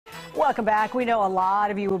Welcome back. We know a lot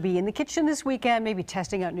of you will be in the kitchen this weekend, maybe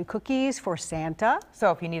testing out new cookies for Santa. So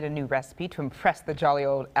if you need a new recipe to impress the jolly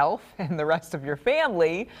old elf and the rest of your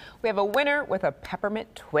family, we have a winner with a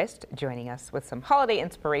peppermint twist. Joining us with some holiday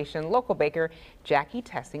inspiration, local baker Jackie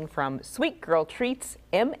Tessing from Sweet Girl Treats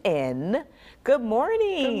MN. Good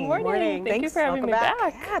morning. Good morning. Thank you for having me back.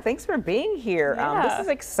 Yeah, thanks for being here. This is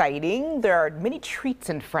exciting. There are many treats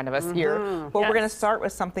in front of us here. Well, we're going to start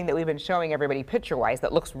with something that we've been showing everybody picture-wise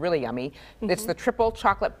that looks really yummy. It's the triple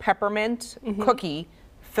chocolate peppermint cookie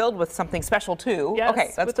filled with something special too. Yes,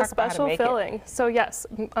 okay, let's with talk a special about how to make filling. it. So yes,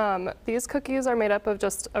 these cookies are made up of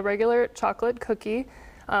just a regular chocolate cookie.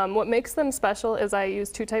 What makes them special is I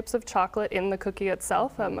use two types of chocolate in the cookie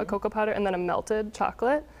itself, a cocoa powder and then a melted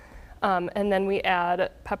chocolate. And then we add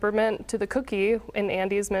peppermint to the cookie in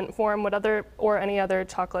Andes mint form, or any other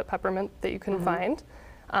chocolate peppermint that you can find.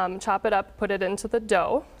 Chop it up, put it into the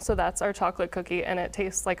dough. So that's our chocolate cookie, and it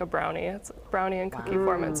tastes like a brownie. It's brownie in cookie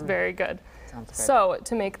form. It's very good. Sounds good. So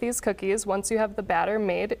to make these cookies, once you have the batter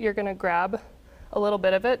made, you're going to grab a little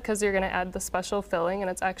bit of it because you're going to add the special filling, and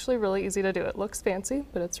it's actually really easy to do. It looks fancy,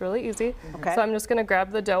 but it's really easy. Okay. So I'm just going to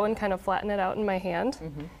grab the dough and kind of flatten it out in my hand.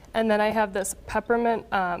 And then I have this peppermint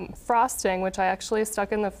frosting, which I actually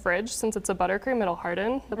stuck in the fridge. Since it's a buttercream, it'll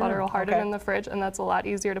harden. The butter will harden in the fridge, and that's a lot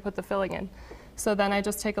easier to put the filling in. So then I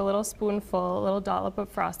just take a little spoonful, a little dollop of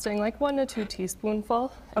frosting, like 1 to 2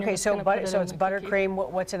 teaspoonful. Okay, so it's buttercream.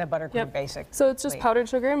 What's in a buttercream basic? So it's just powdered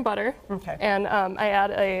sugar and butter. Okay. And I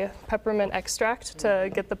add a peppermint extract to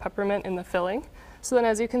get the peppermint in the filling. So then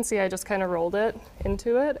as you can see, I just kind of rolled it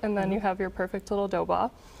into it, and then you have your perfect little dough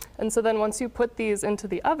ball. And so then once you put these into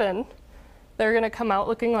the oven, they're going to come out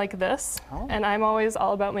looking like this. And I'm always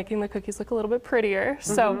all about making the cookies look a little bit prettier.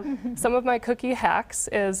 So some of my cookie hacks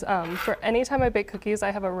is for any time I bake cookies,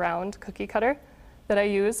 I have a round cookie cutter that I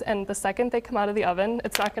use, and the second they come out of the oven,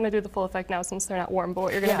 it's not going to do the full effect now since they're not warm, but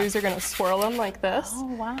what you're going to do is you're going to swirl them like this. Oh,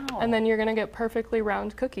 wow. And then you're going to get perfectly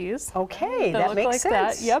round cookies. Okay, that look makes like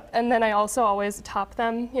sense. that. Yep. And then I also always top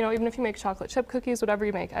them, you know, even if you make chocolate chip cookies, whatever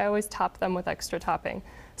you make, I always top them with extra topping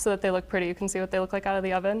so that they look pretty. You can see what they look like out of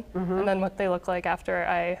the oven, and then what they look like after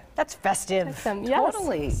I That's festive. bake them.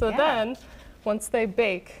 Totally. Yes. So then, once they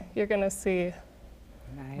bake, you're going to see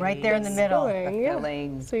Right there in the middle. filling. The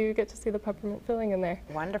filling. So you get to see the peppermint filling in there.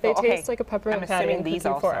 Wonderful. They taste like a peppermint I'm patty assuming in these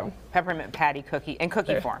cookie also. form. Peppermint patty cookie in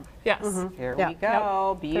cookie form. Yes. Here Yeah. we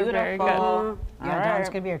go. They're Beautiful. very good. Yeah, All Dawn's right.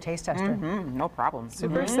 going to be our taste tester. No problem.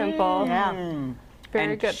 Super simple. Yeah.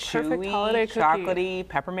 Very and good. Perfect chewy, holiday cookie. chocolatey,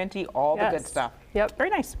 pepperminty, all the good Yes. stuff. Yep. Very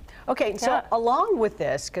nice. Okay, so Yeah. along with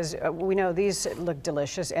this, because we know these look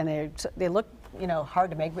delicious and they look, you know, hard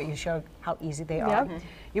to make, but you showed how easy they are. Yep.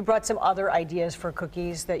 You brought some other ideas for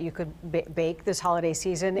cookies that you could bake this holiday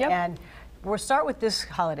season, Yep. and we'll start with this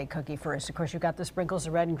holiday cookie first. Of course, you've got the sprinkles,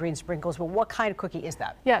 the red and green sprinkles, but what kind of cookie is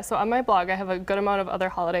that? Yeah, so on my blog, I have a good amount of other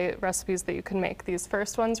holiday recipes that you can make. These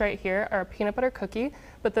first ones right here are a peanut butter cookie,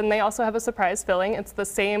 but then they also have a surprise filling. It's the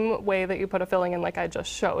same way that you put a filling in like I just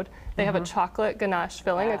showed. They have a chocolate ganache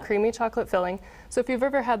filling, a creamy chocolate filling. So if you've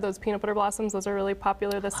ever had those peanut butter blossoms, those are really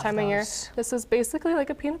popular this time of year. those. This is basically like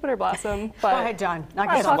a peanut butter blossom, but Go ahead, John. Knock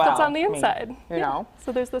it off. chocolate's Well, on the I mean, inside. you know.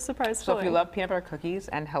 So there's the surprise So filling. if you love peanut butter cookies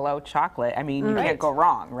and hello chocolate, I mean, you Right. can't go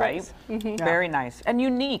wrong, right? Right. Very nice. And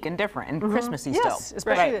unique and different and Christmassy Yes, still.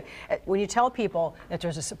 especially when you tell people that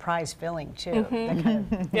there's a surprise filling too. That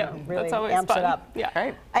kind of Yeah, really that's always amps fun. it up. Yeah.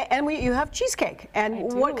 Right. And you have cheesecake. And I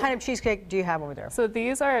what do. kind of cheesecake do you have over there? So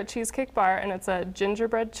these are a cheesecake bar, and it's a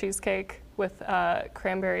gingerbread cheesecake with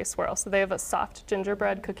cranberry swirl. So they have a soft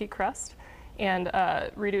gingerbread cookie crust and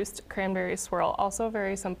reduced cranberry swirl. Also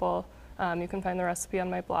very simple. You can find the recipe on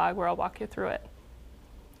my blog where I'll walk you through it.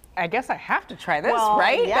 I guess I have to try this, Well,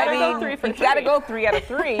 right? yeah. I Gotta go mean, 3 for you gotta 3. go 3 out of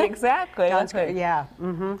 3, exactly. John's That's good. Yeah.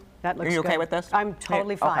 That looks Are you okay good. with this? I'm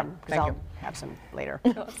totally Okay, fine. 'Cause thank I'll you. have some later.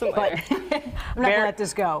 Some later. I'm not going to let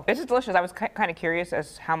this go. This is delicious. I was kind of curious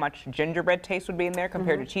as how much gingerbread taste would be in there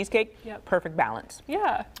compared to cheesecake. Yep. Perfect balance.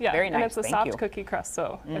 Yeah, yeah. Very And nice, it's a thank soft you. cookie crust,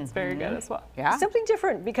 so it's very good as well. Yeah. Something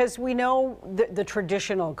different because we know the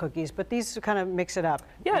traditional cookies, but these kind of mix it up.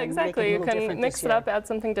 Yeah, and make it exactly. a You little can different mix this it year. up, add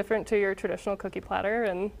something different to your traditional cookie platter,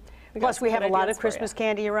 and Plus, we have a lot of Christmas Christmas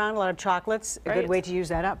candy around, a lot of chocolates. A good Right. way to use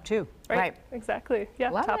that up, too. Right, exactly.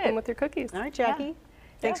 Yeah, Love top it. them with your cookies. All right, Jackie.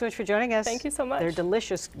 Thanks so much for joining us. Thank you so much. They're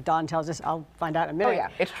delicious, Dawn tells us. I'll find out in a Oh minute. yeah,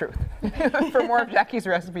 it's truth. For more of Jackie's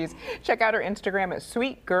recipes, check out her Instagram at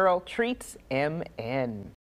Sweet Girl Treats MN.